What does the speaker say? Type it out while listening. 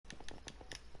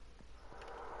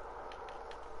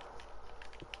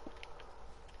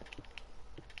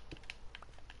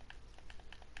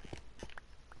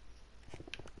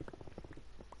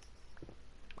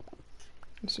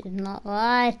This is not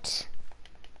right.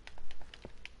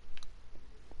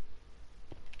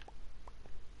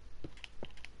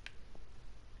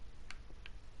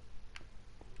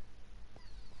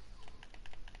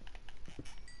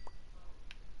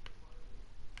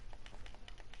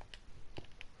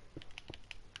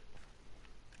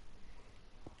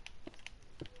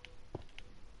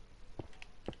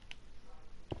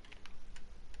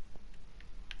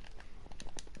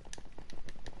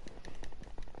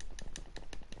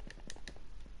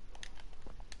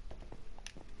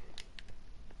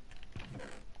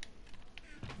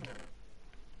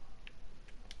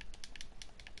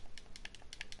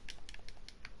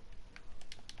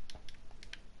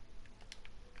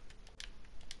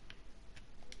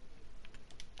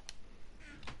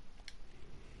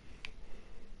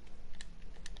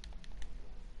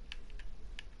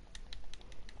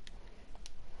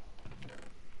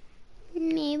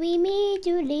 Maybe me,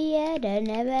 Juliet, I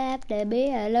never have to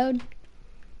be alone.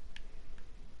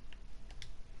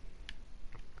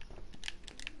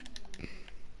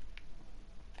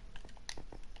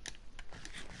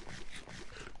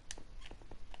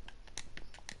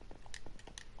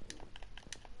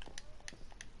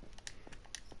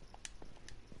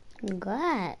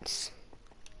 Guts.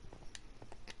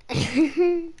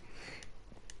 I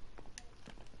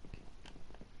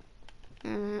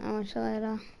saw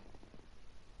it.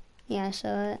 Yeah, I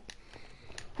saw it.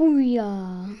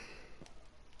 Hoo-yah.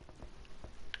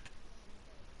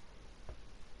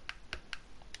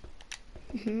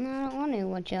 I don't want to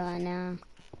watch it right now.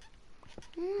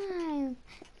 No,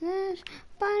 there's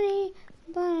bunny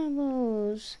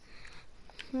bubbles.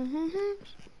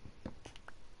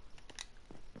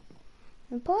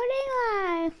 Reporting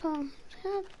live from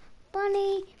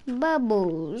bunny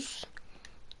bubbles.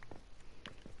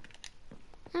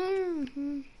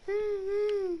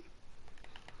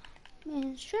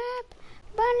 Strap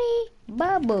bunny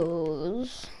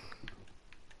bubbles.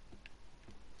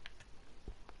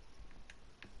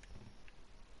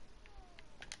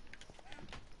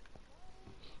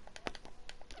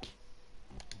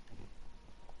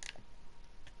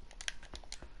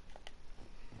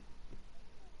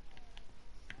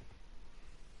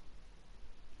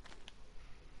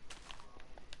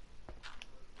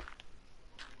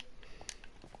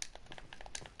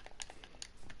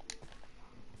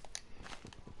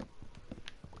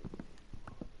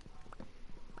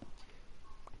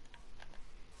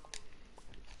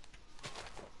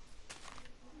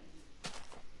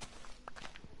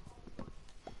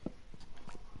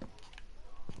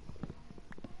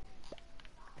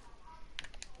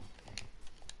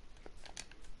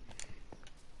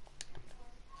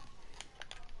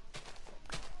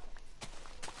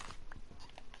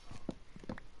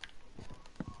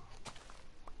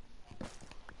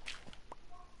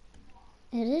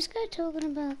 Is this guy talking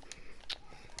about?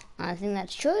 I think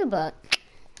that's true, but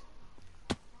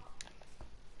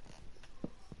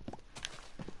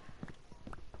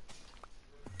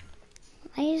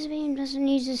Laserbeam doesn't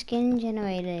use the skin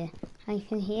generator. I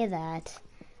can hear that.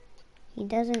 He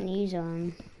doesn't use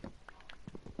them.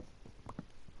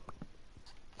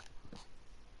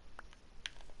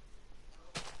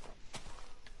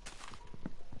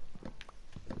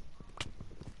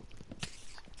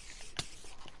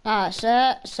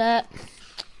 Sir.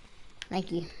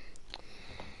 Thank you.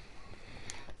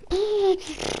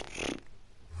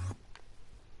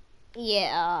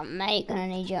 Yeah, mate, gonna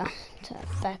need you to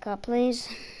back up, please.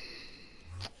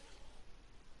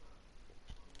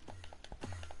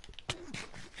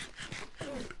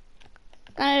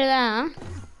 Gonna do that, huh?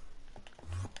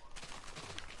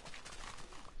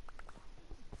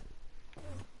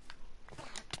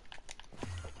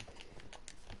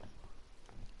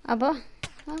 Abba.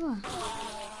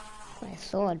 My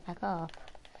sword, back up.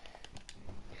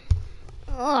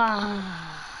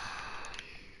 I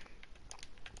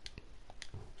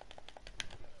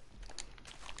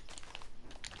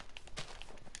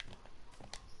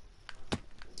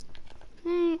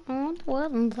want the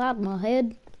world inside my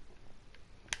head.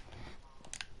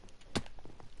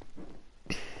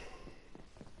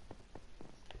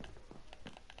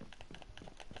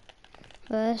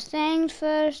 First things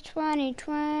first,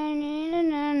 2020.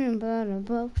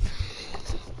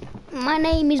 My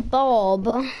name is Bob.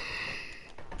 There's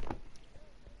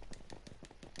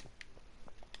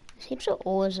heaps of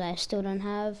ores I still don't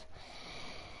have.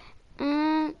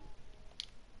 Are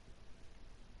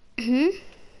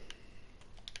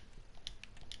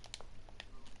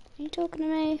you talking to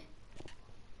me?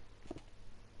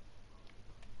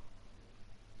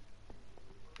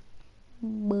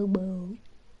 Boo.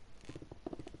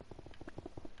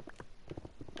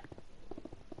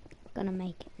 Gonna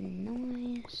make it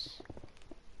noise. this.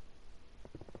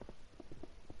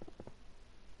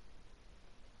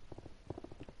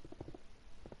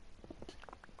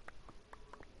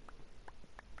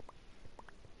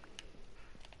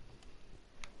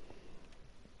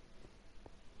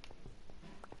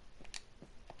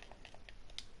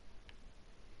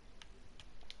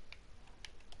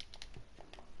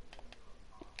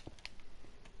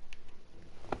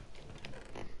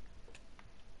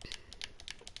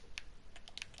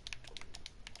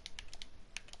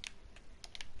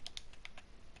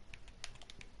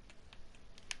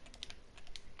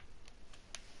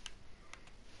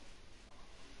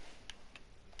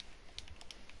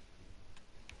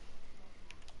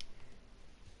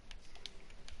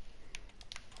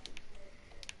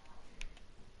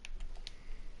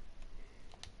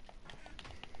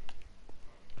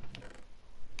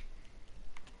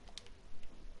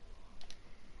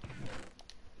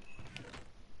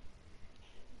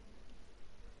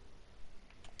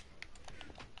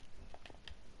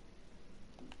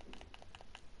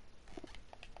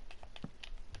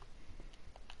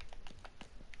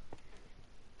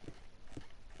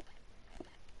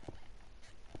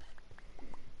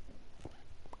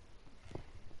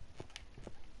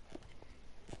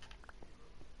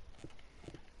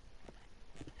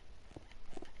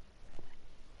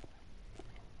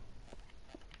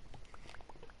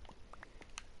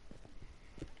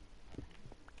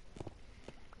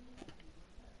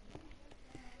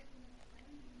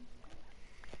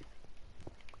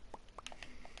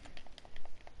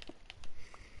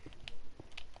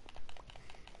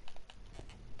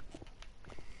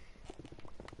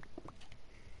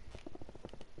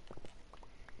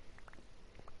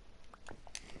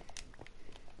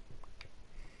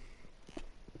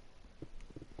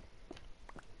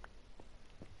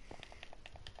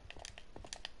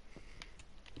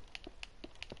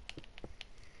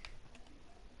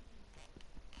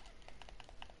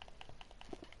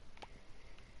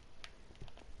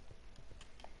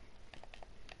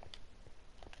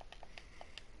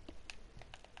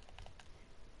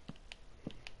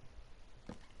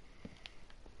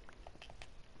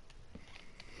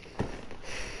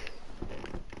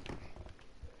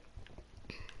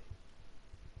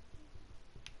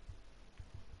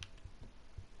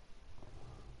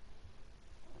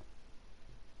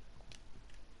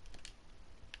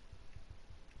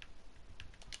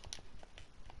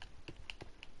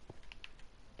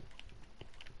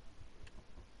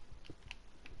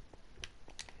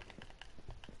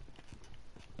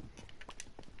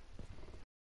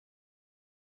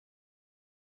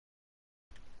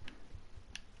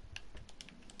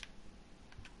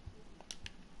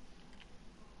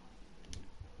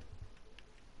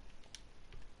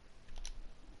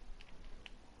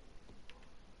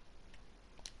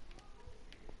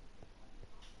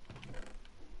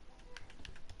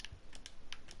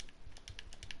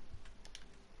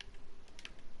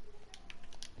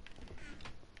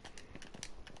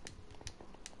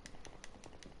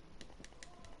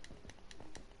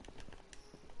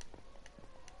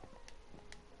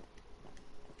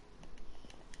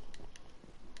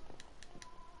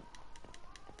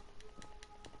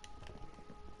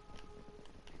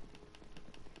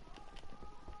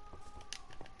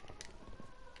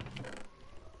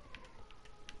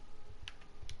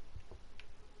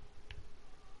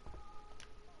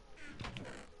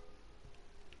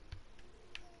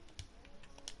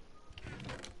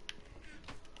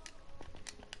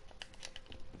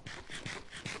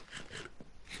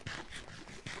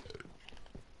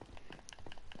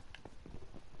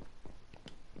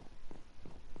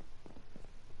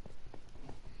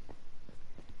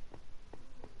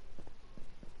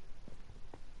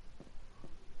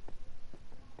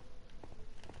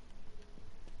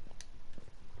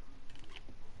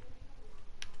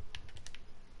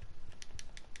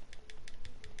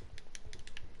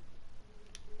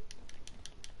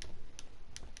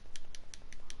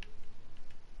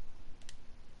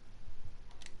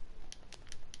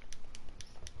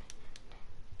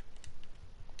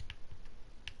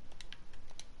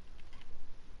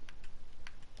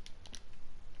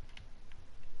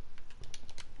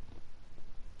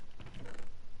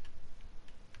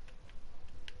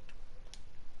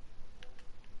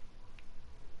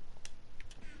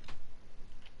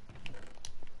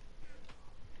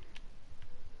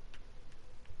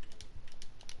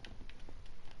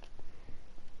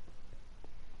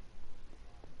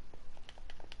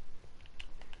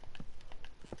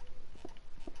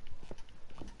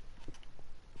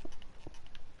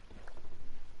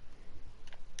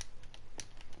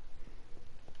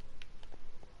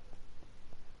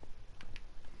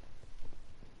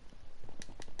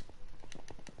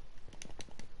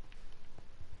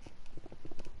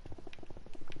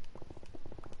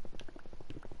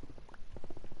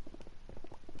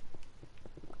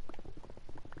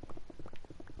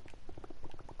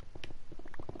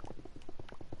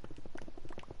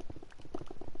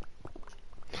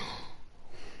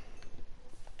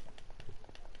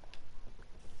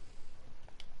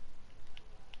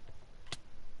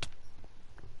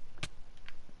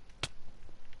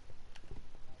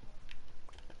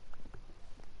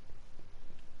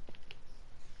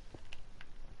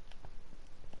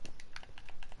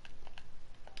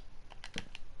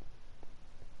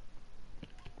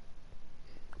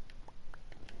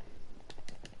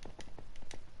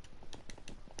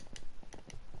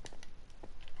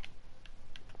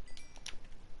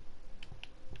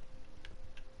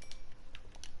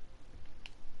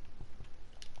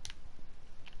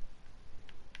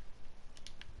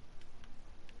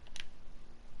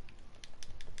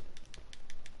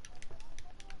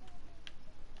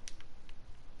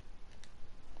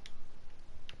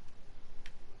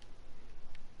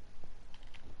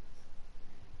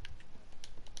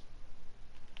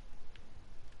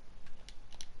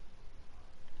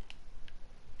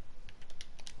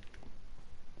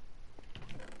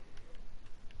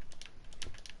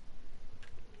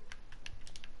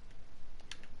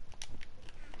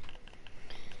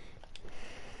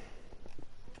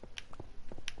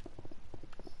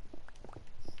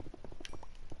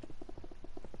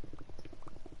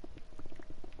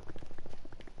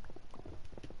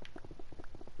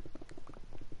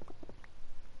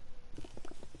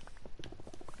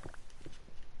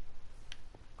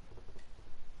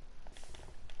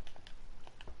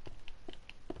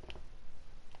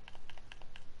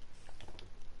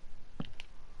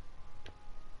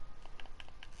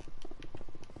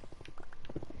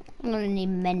 I'm gonna need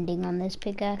mending on this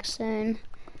pickaxe soon.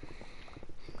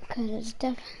 Cause it's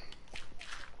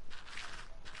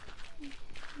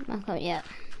okay, yeah.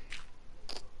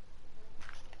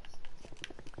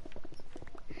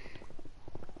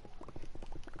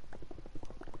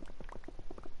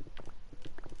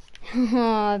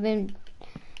 I've been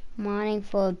mining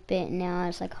for a bit now.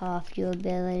 It's like half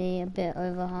durability, a bit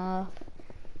over half.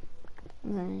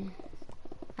 Okay.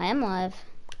 I am live.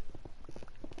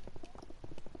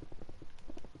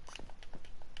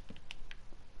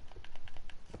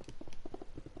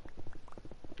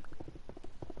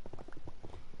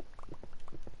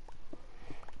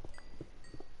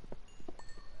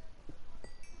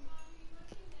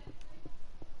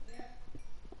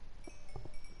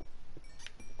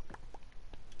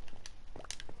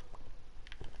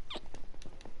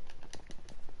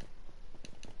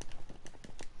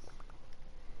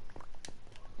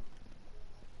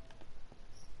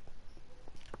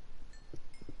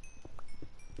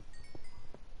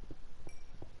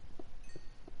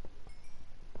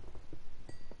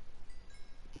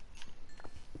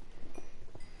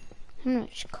 How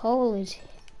much coal is here?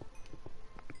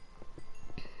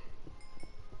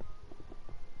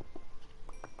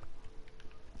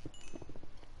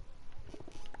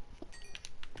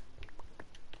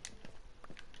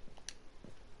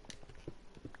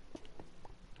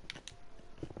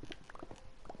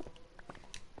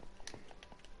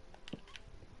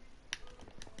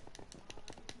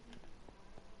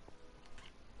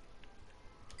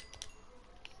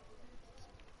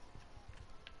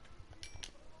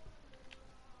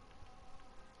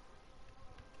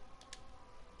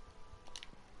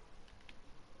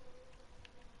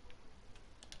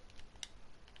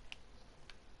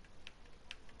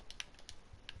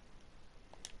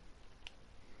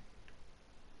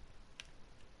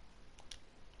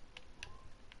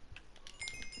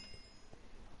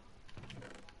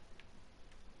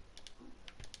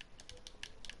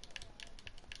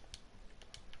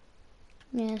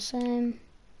 Yeah, same.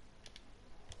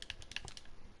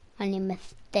 Only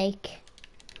mistake.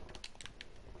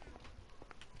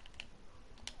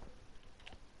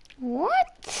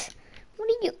 What? What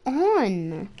are you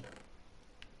on?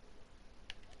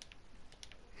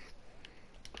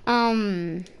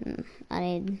 I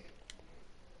need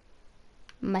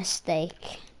my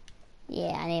steak.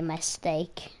 Yeah, I need my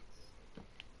steak.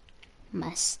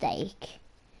 My steak.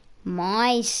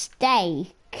 My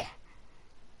steak.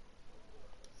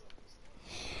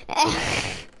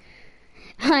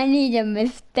 I need a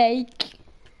mistake.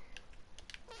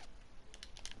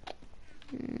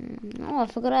 Oh, I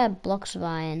forgot I had blocks of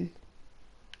iron.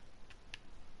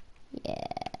 Yeah.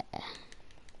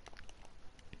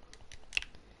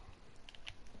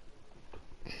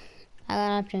 I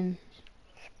got options.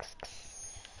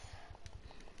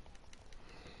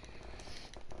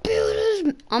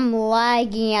 Builders, I'm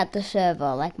lagging at the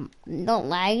server. Like, not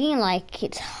lagging, like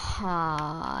it's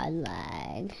hard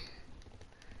lag.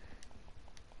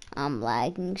 I'm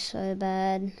lagging so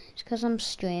bad. It's because I'm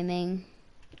streaming.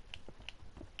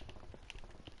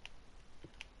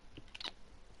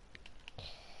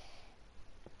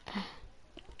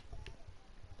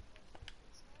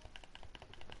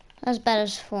 As bad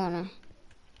as fauna.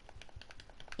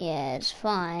 Yeah, it's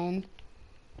fine.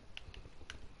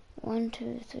 1,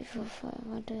 2, 3, 4, 5.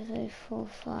 1, 2, 3, 4,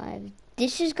 5.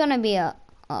 This is gonna be a.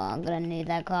 Oh, I'm gonna need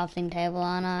that crafting table,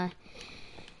 aren't I?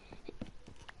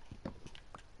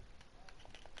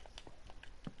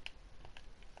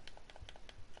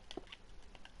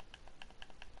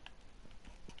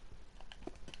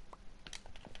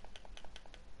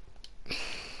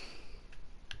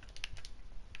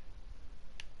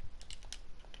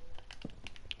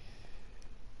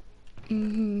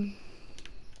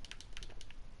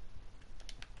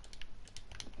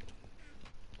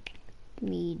 Give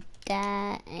me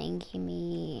that and give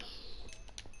me.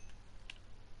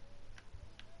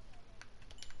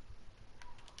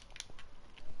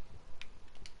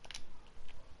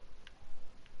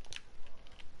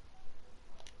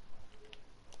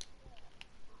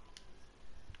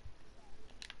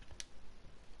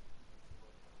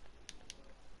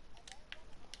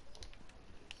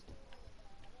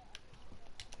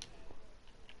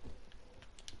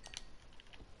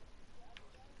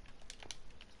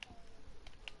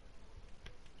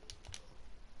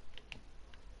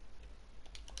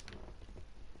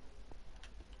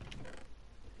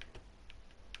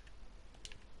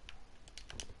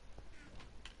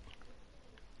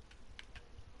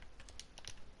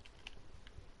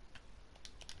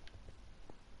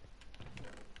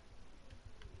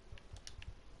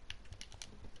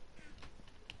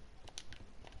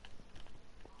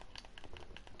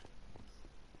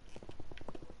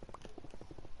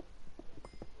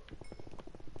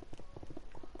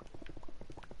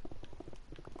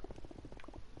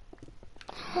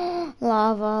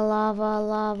 Lava, lava,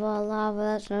 lava, lava.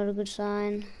 That's not a good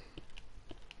sign.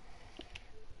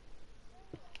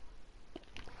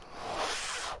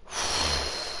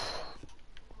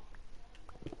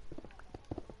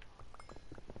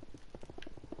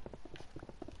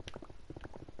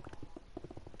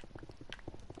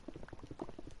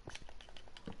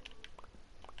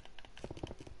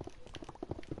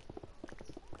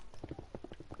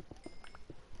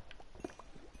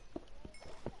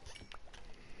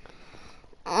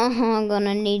 I'm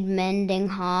gonna need mending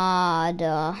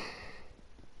harder.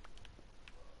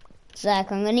 Zach,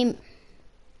 I'm gonna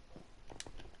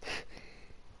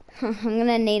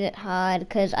need it hard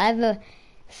because I have a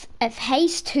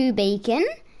haste 2 beacon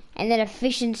and then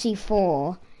efficiency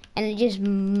 4, and it just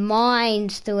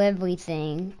mines through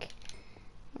everything.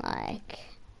 Like,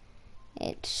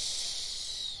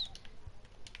 it's...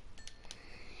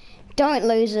 Don't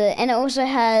lose it. And it also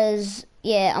has,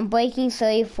 yeah, Unbreaking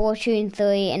 3, Fortune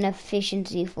 3, and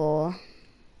Efficiency 4.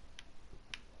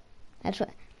 That's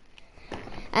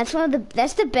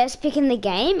the best pick in the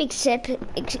game, except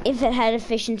if it had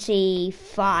Efficiency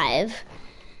 5.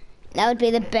 That would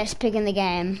be the best pick in the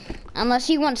game. Unless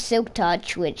you want Silk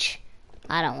Touch, which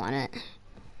I don't want it.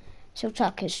 Silk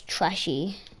Touch is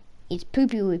trashy. It's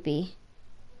poopy whoopy.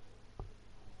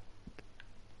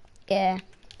 Yeah.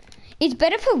 It's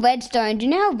better for redstone. Do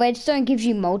you know how redstone gives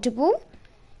you multiple?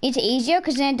 It's easier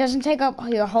because then it doesn't take up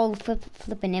your whole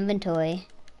flipping inventory.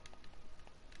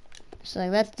 So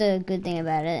that's the good thing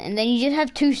about it. And then you just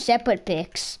have 2 separate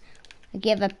picks. Like you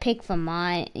have a pick for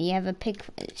mine. You have a pick.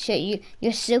 So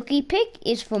your silky pick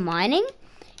is for mining,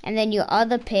 and then your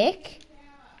other pick.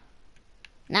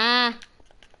 Nah.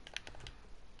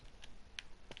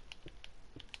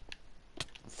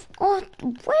 Oh,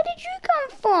 where did you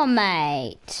come from,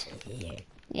 mate?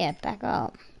 Yeah, back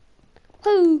up.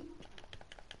 Who?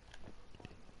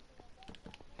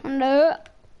 No.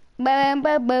 Boom,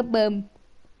 boom, boom, boom.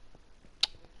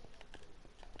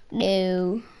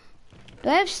 No. Do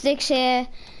I have sticks here?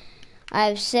 I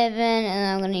have 7, and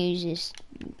I'm gonna use this.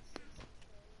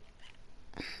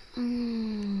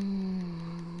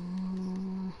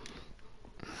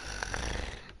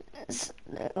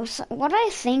 What I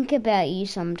think about you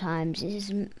sometimes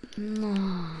is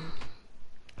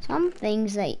some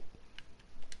things that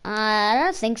I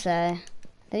don't think so.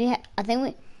 I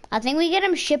think we get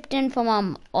them shipped in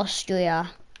from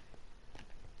Austria.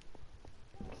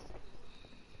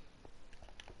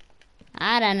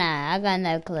 I don't know. I got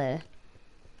no clue.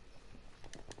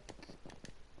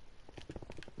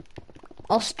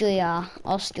 Austria.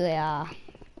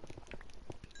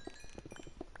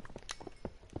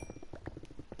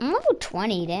 I'm level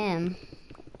 20, damn.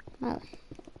 Oh.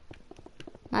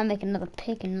 Might make another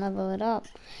pick and level it up.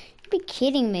 You'd be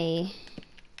kidding me.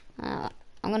 I'm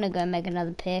gonna go make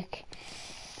another pick.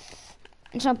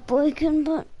 It's not broken,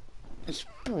 but it's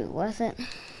probably worth it.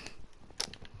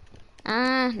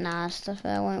 Nah, stuff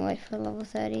I won't wait for level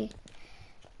 30.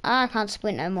 I can't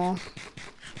sprint no more.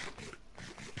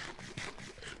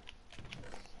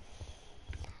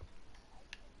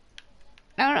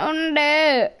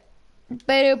 No.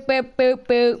 Boop, boop, boop,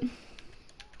 boop.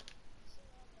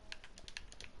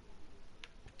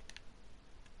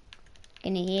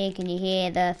 Can you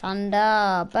hear the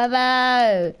thunder?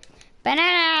 Bobo!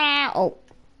 Banana! Oh.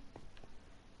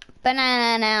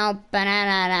 Banana now.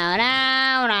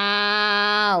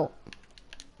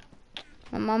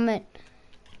 A moment.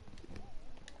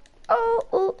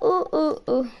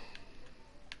 Oh.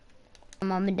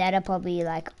 Mom and Dad are probably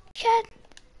like, shut.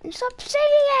 Stop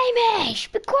singing,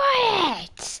 Amish! Be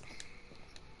quiet!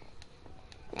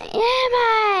 Yeah,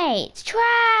 mate! It's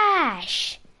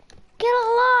trash! Get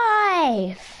a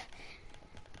life!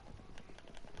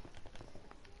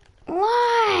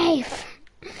 Life!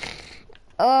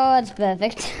 Oh, it's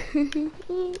perfect.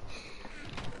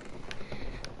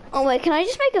 Oh wait, can I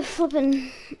just make a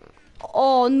flippin'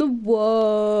 on the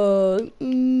wall?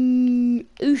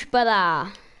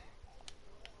 Ooshbada.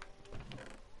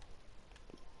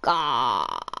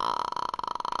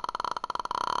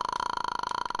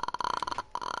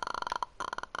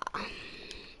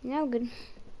 Now good.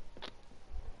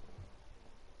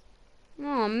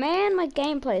 Oh man, my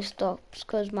gameplay stops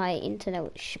because my internet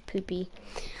was poopy.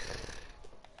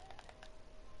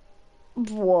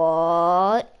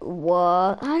 What?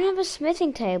 I don't have a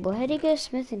smithing table. How do you get a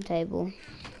smithing table?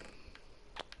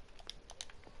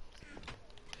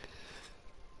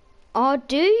 Oh,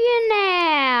 do you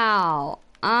now?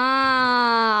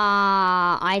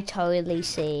 I totally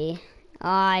see.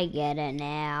 I get it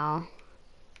now.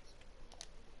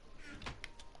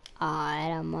 I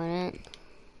don't want it.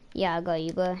 Yeah, I got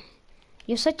you, bro.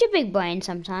 You're such a big brain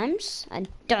sometimes. I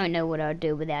don't know what I'd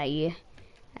do without you.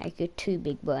 Like, you're too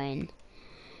big brain.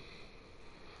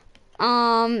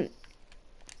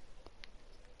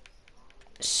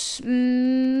 Smith.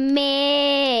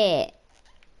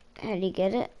 How do you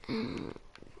get it?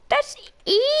 That's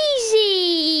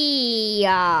easy.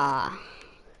 Huh?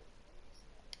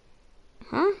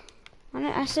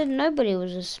 I said nobody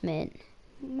was a Smith.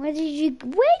 Where'd you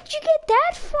get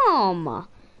that from?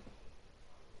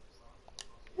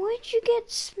 Where'd you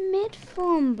get Smith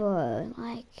from, bro?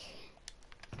 Like,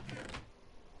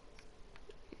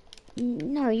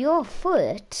 no, you're a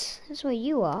foot. That's what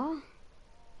you are.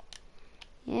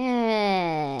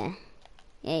 Yeah.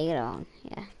 Yeah, you get on.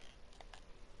 Yeah.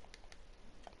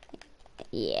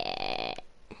 Yeah.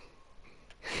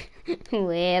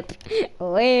 Whip.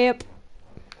 Whip.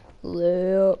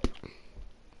 Whip.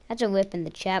 That's a whip in the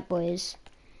chat, boys.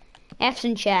 F's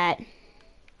in chat.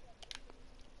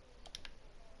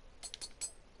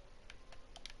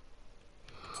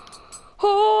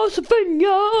 Oh,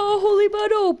 Savannah, holy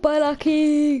battle,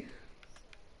 Balaki.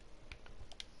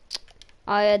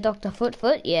 Oh, yeah, Dr.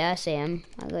 Footfoot. Yeah, I see him.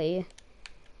 I got you.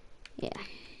 Yeah.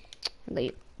 I got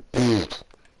you.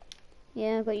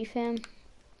 Yeah, I got you, fam.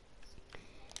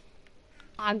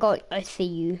 I see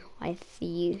you. I see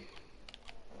you.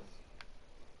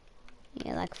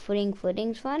 Yeah, like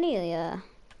footing's funny, yeah.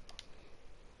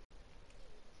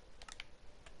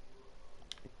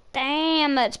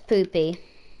 Damn, that's poopy.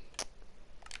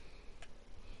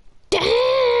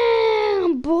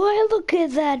 Damn, boy, look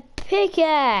at that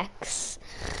pickaxe.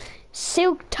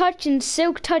 Silk touch and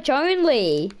silk touch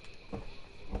only.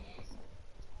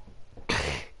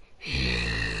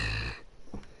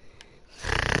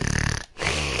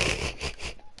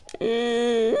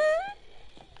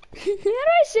 How do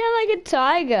I sound like a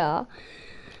tiger?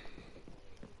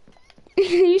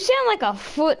 You sound like a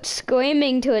foot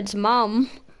screaming to its mum.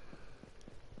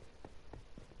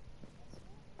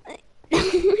 How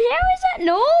is that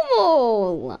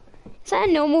normal? Is that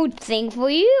a normal thing for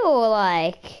you, or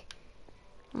like...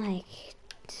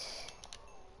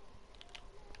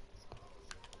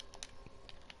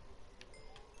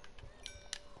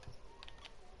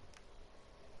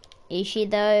 Is she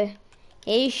though?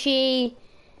 Is she?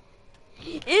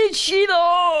 Is she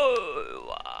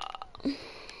though? Can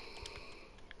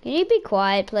you be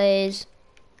quiet, please?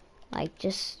 Like,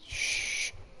 just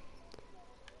shh.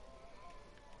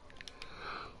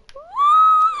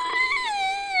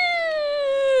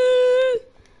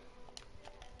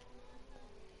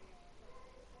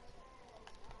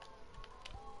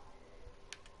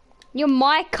 Your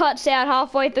mic cuts out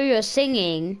halfway through your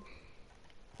singing.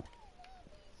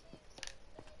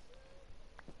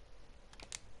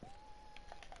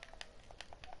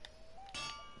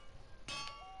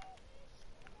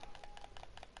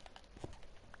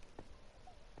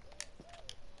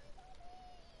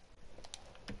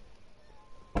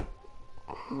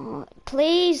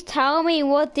 Please tell me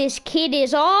what this kid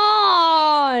is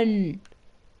on.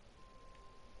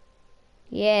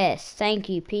 Yes, thank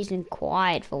you. Peace and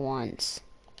quiet for once.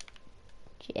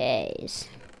 Jeez.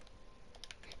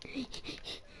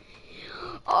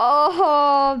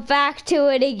 Oh, back to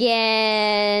it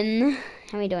again.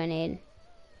 How many do I need?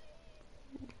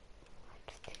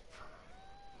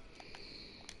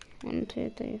 1,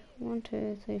 2, 3, 1,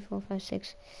 2, 3, 4, 5,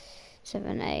 6,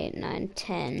 7, 8, 9,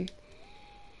 10.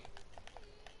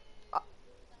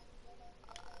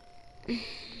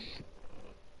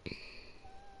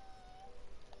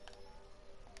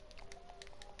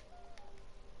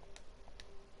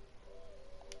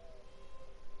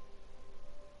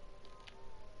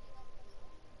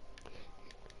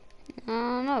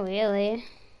 Not really.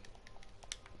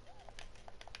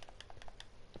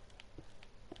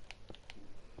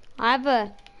 I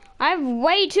have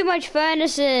way too much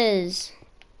furnaces.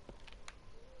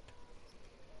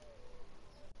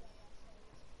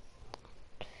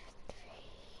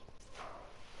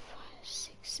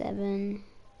 7,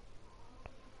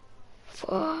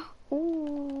 4.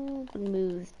 Ooh,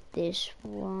 move this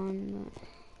one.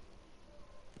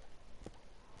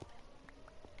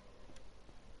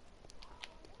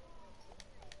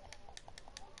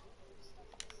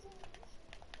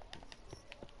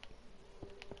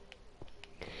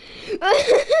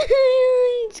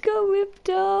 It's got ripped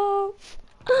off.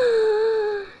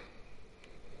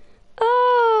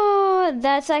 Oh,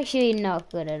 that's actually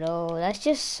not good at all. That's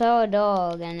just so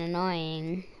dog and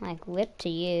annoying. Like, whip to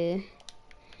you.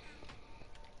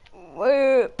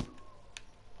 Whip.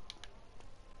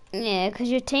 Yeah,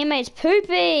 because your teammate's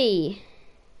poopy.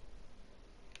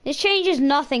 This changes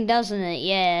nothing, doesn't it?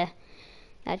 Yeah.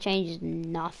 That changes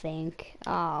nothing.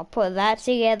 I'll put that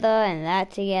together and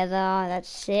that together. That's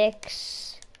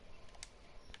 6.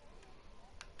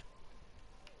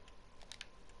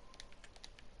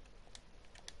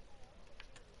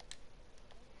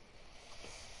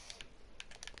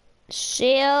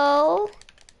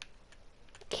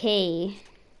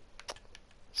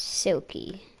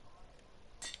 Silky.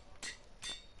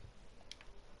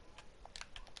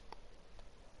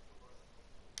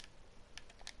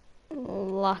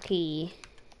 Lucky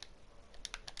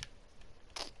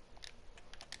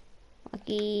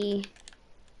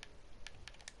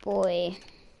boy.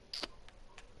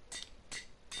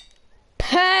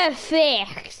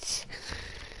 Perfect.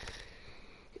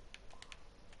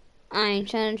 I ain't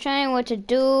trying what to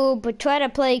do, but try to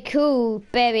play cool,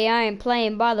 baby. I ain't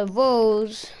playing by the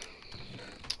rules.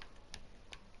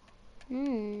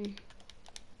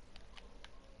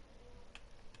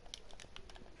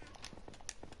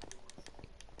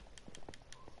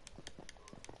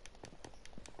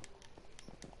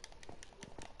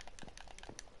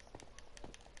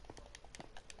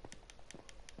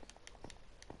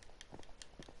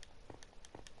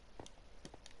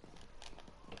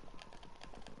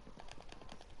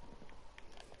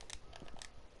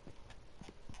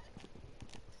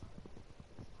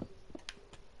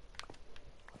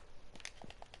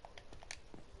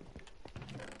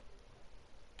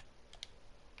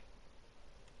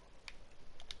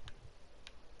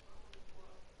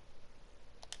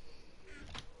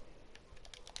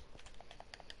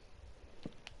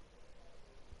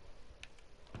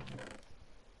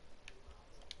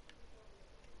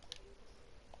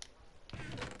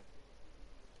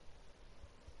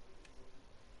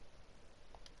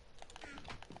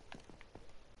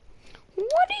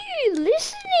 What are you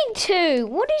listening to?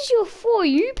 What is your For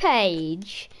You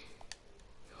page?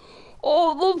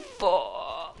 Oh, the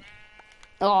fuck.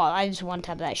 Oh, I just want to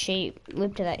tap that sheep.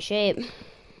 Whip to that sheep.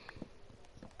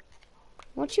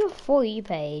 What's your For You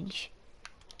page?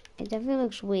 It definitely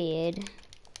looks weird.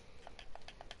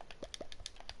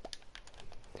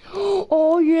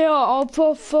 Oh yeah, I'll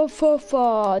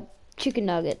for chicken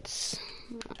nuggets.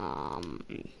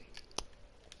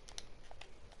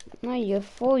 No, your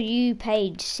For You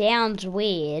page sounds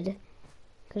weird.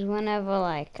 Cause whenever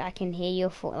like I can hear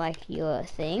your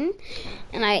thing,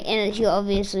 and you're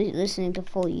obviously listening to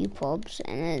For You Pops,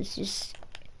 and it just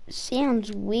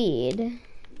sounds weird. I'm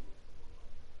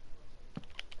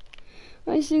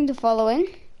listening to following.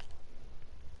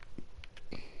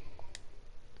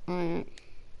 Alright.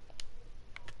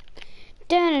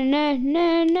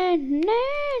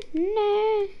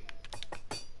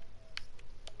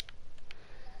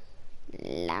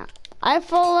 I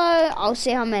follow. I'll see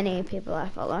how many people I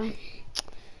follow.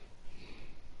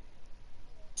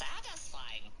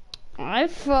 I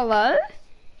follow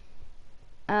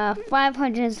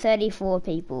 534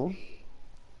 people.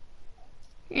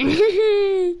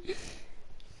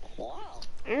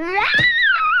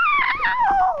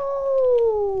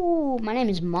 My name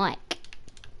is Mike.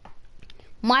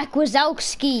 Mike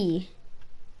Wazowski.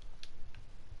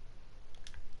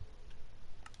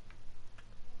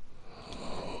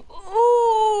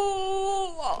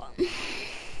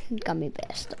 Gummy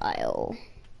bear style.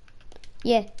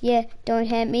 Yeah, don't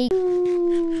hit me.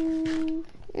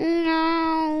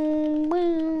 No,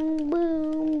 boom,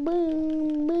 boom,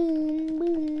 boom, boom,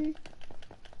 boom.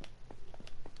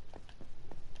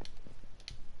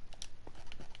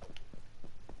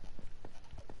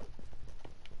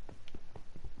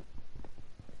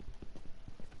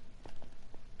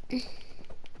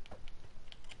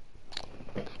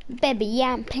 Baby,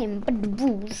 I'm playing by the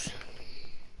rules.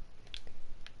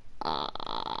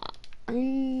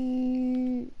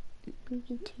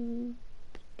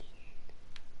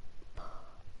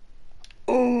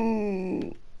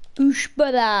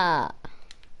 Ushbada.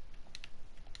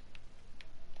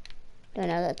 Don't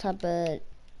know that type of.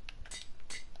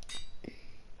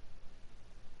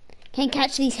 Can't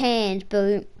catch these hands.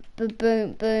 Boom, boom,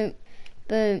 boom, boom,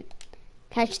 boom.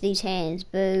 Catch these hands.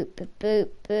 Boop, boop, boop,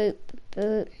 boop,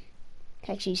 boop.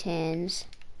 Catch these hands.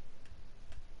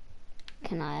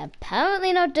 Can I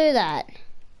apparently not do that?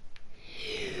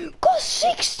 Got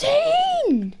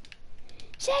 16!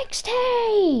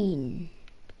 16!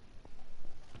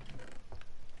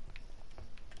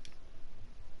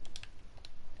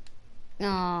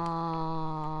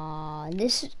 Aww,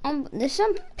 this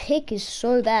pick is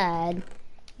so bad.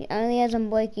 It only has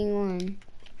unbreaking 1.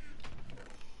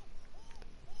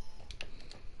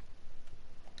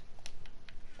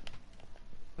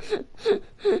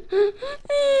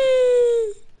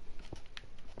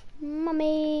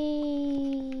 Mommy.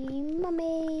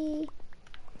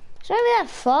 Sorry that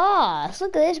fast.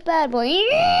 Look at this bad boy.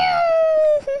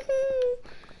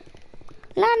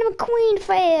 Lightning McQueen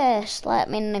fast.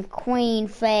 Lightning McQueen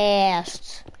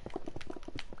fast.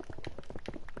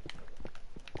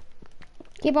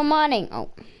 Keep on mining. Oh,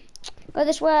 go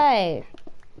this way.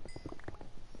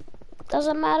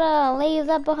 Doesn't matter. Leave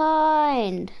that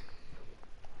behind.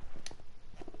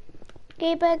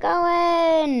 Keep it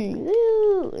going.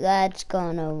 Woo. That's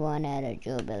gonna run out of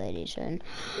durability soon.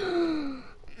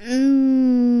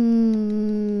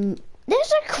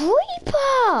 There's a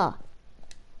creeper.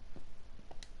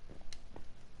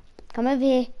 Come over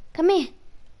here. Come here.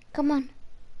 Come on.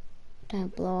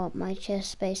 Don't blow up my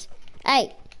chest space.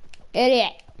 Hey,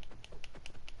 idiot.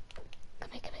 Come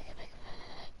here, come here, come here.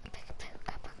 Come on, come on,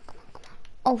 come on.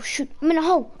 Oh shoot, I'm in a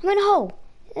hole. I'm in a hole.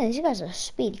 Yeah, these guys are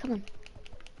speedy. Come on.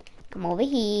 Come over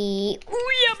here.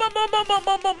 Ooh, yeah,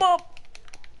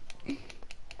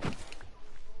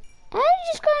 how are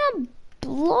you just gonna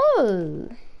blow?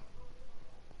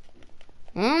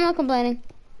 I'm not complaining.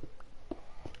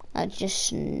 That's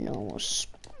just normal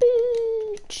speed,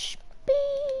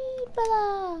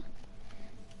 brother.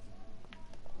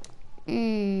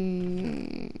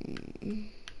 I'm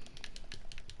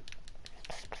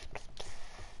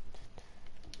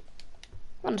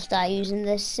gonna start using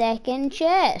the second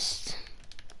chest.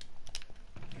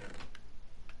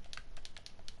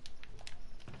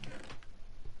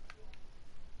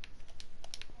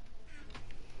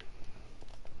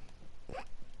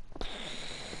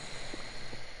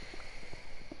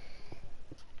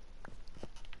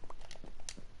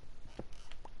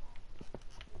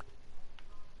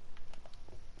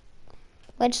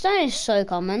 Redstone is so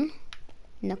common,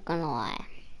 not gonna lie.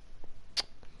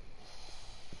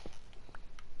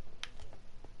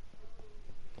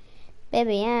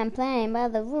 Baby, I'm playing by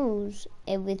the rules.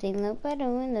 Everything look better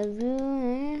when the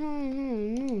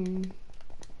rules.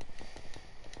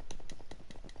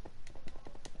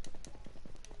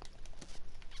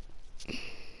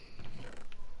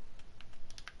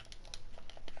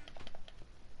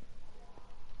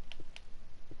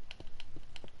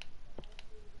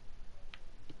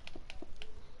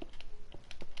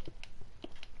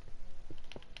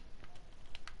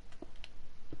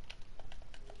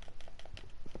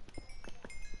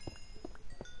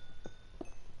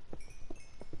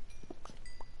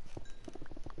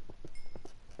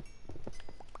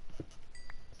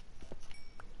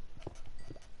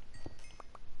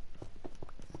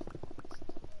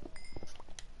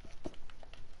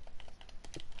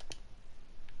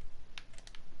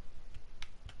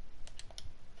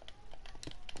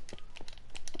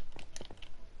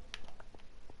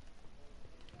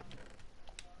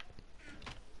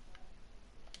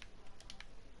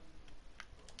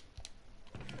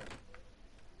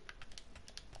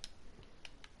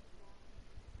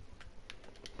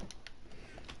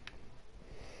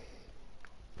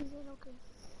 Is it okay?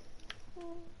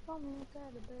 I'm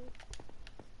inside the bed.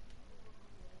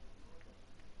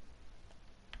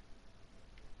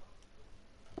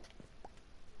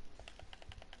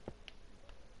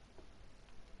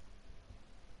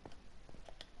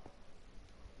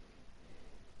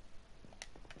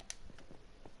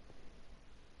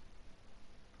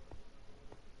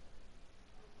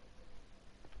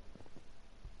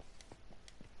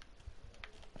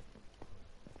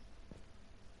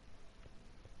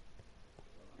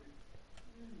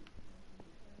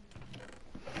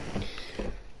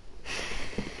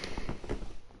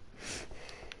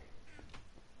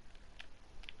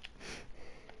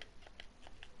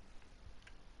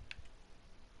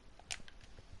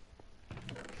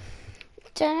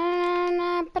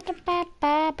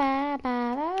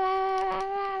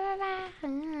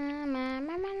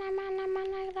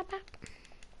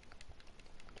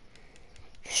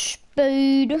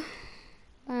 Speed.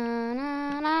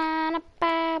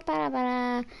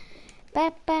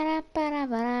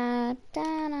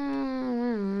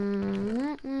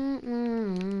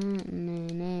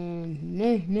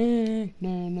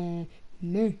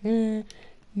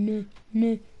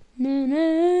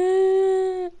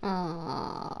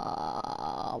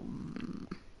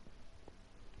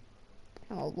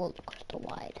 Oh, roller coaster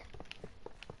wide.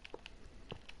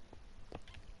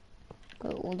 Go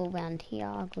all around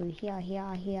here. Go here,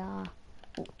 here, here.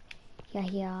 Oh, here,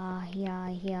 here, here,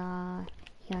 here,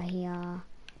 here, here.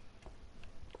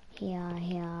 Here,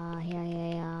 here, here, here,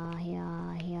 here,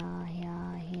 here, here, here,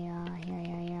 here,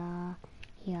 here,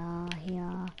 here,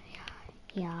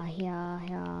 here, here,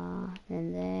 here,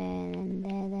 and then.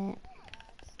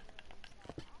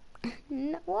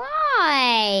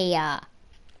 Why?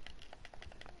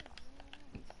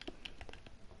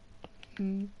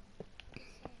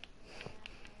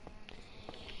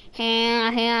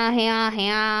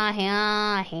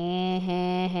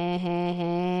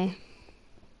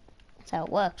 That's how it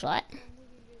works, right? And we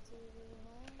can get to it either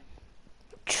way.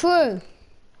 True,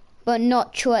 but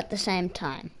not true at the same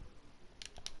time.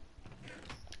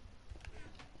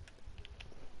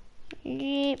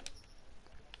 Yep.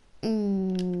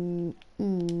 Mm,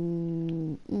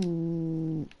 mm,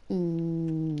 mm,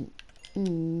 mm,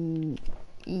 mm,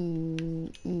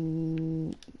 mm,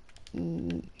 mm,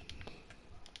 mm.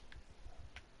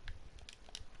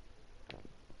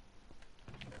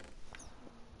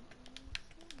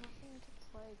 Nothing to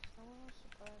play, 'cause no one wants to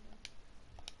play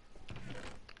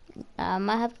me. I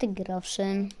might have to get off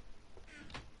soon.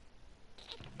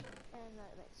 And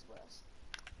that makes it worse.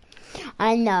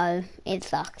 I know, it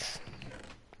sucks.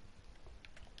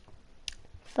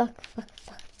 Fuck.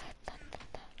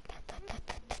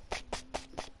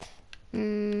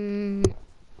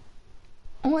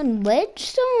 Oh, and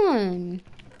Redstone.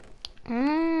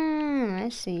 I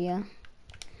see ya.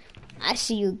 I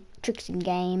see you tricks and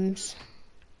games.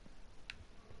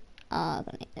 I'm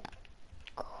gonna need that.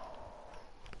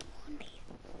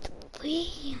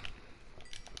 23.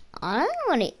 I don't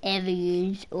want to ever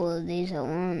use all of these at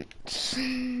once.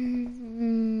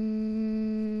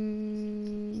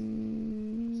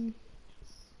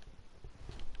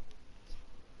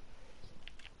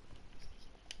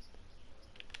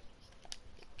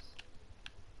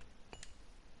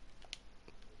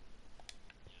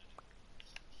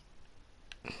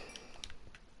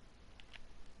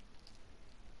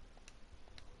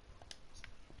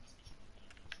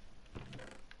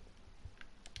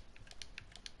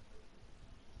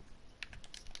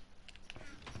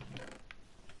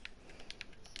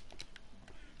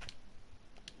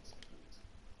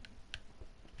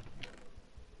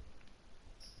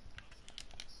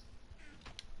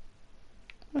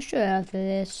 I'll show you after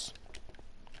this.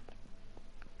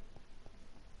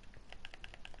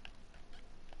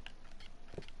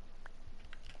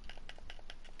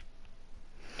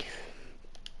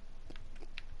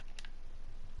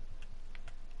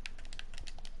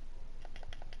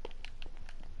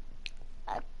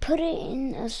 I put it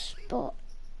in a spot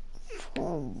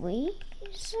for a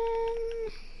reason.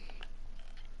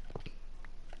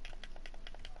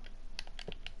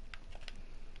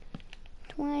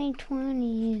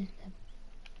 $20 is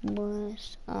the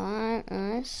worst. Alright,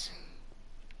 nice.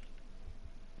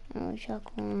 I'll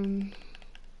chuck one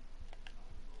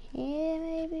here,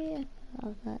 maybe.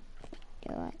 How's that?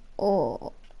 Alright.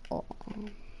 Oh.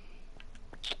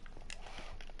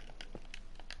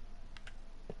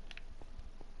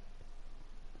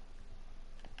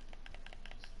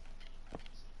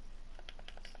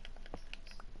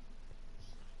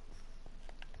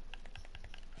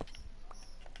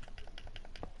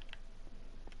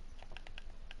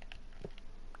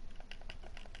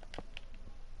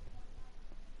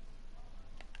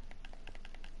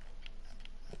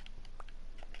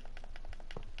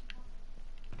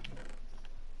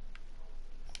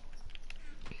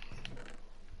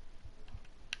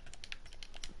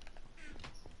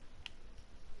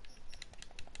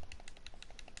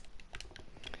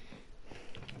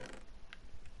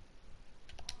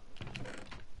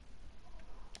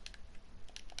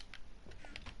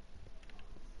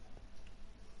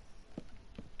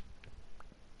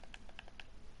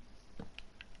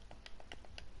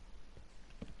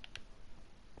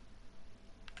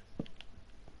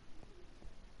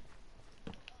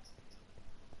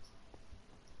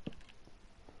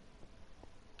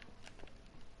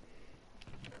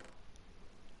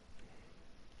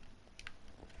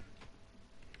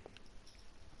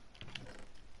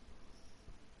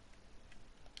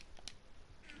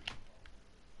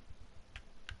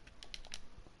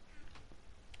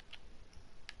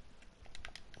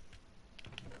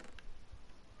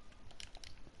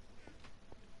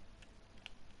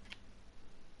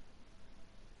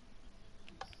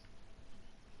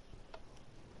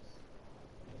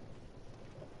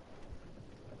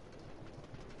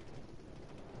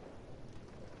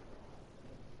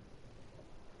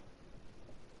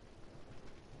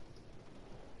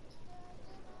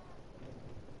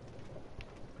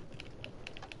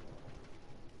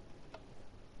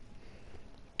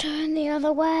 Turn the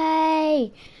other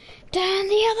way! Turn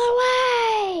the other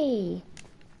way!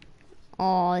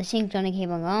 Oh, this thing's gonna keep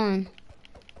on going.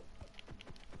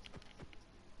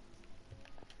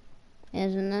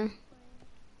 Isn't there?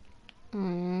 Oh,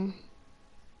 no.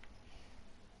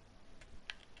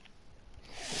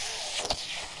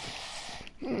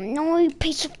 No, you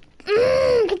piece of...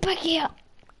 get back here!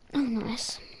 Oh,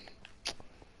 nice.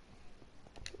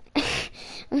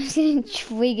 I'm just getting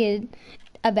triggered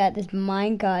about this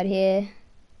minecart here.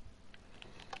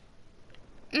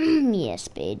 Yeah,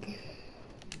 speed.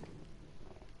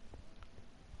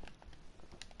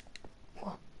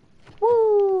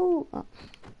 Woo! Oh.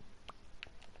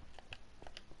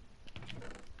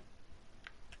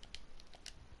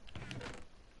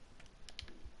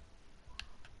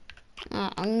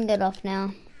 I'm gonna get off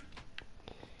now.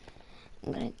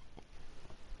 I'm gonna.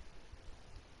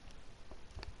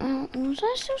 Was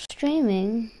I still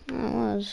streaming? I was.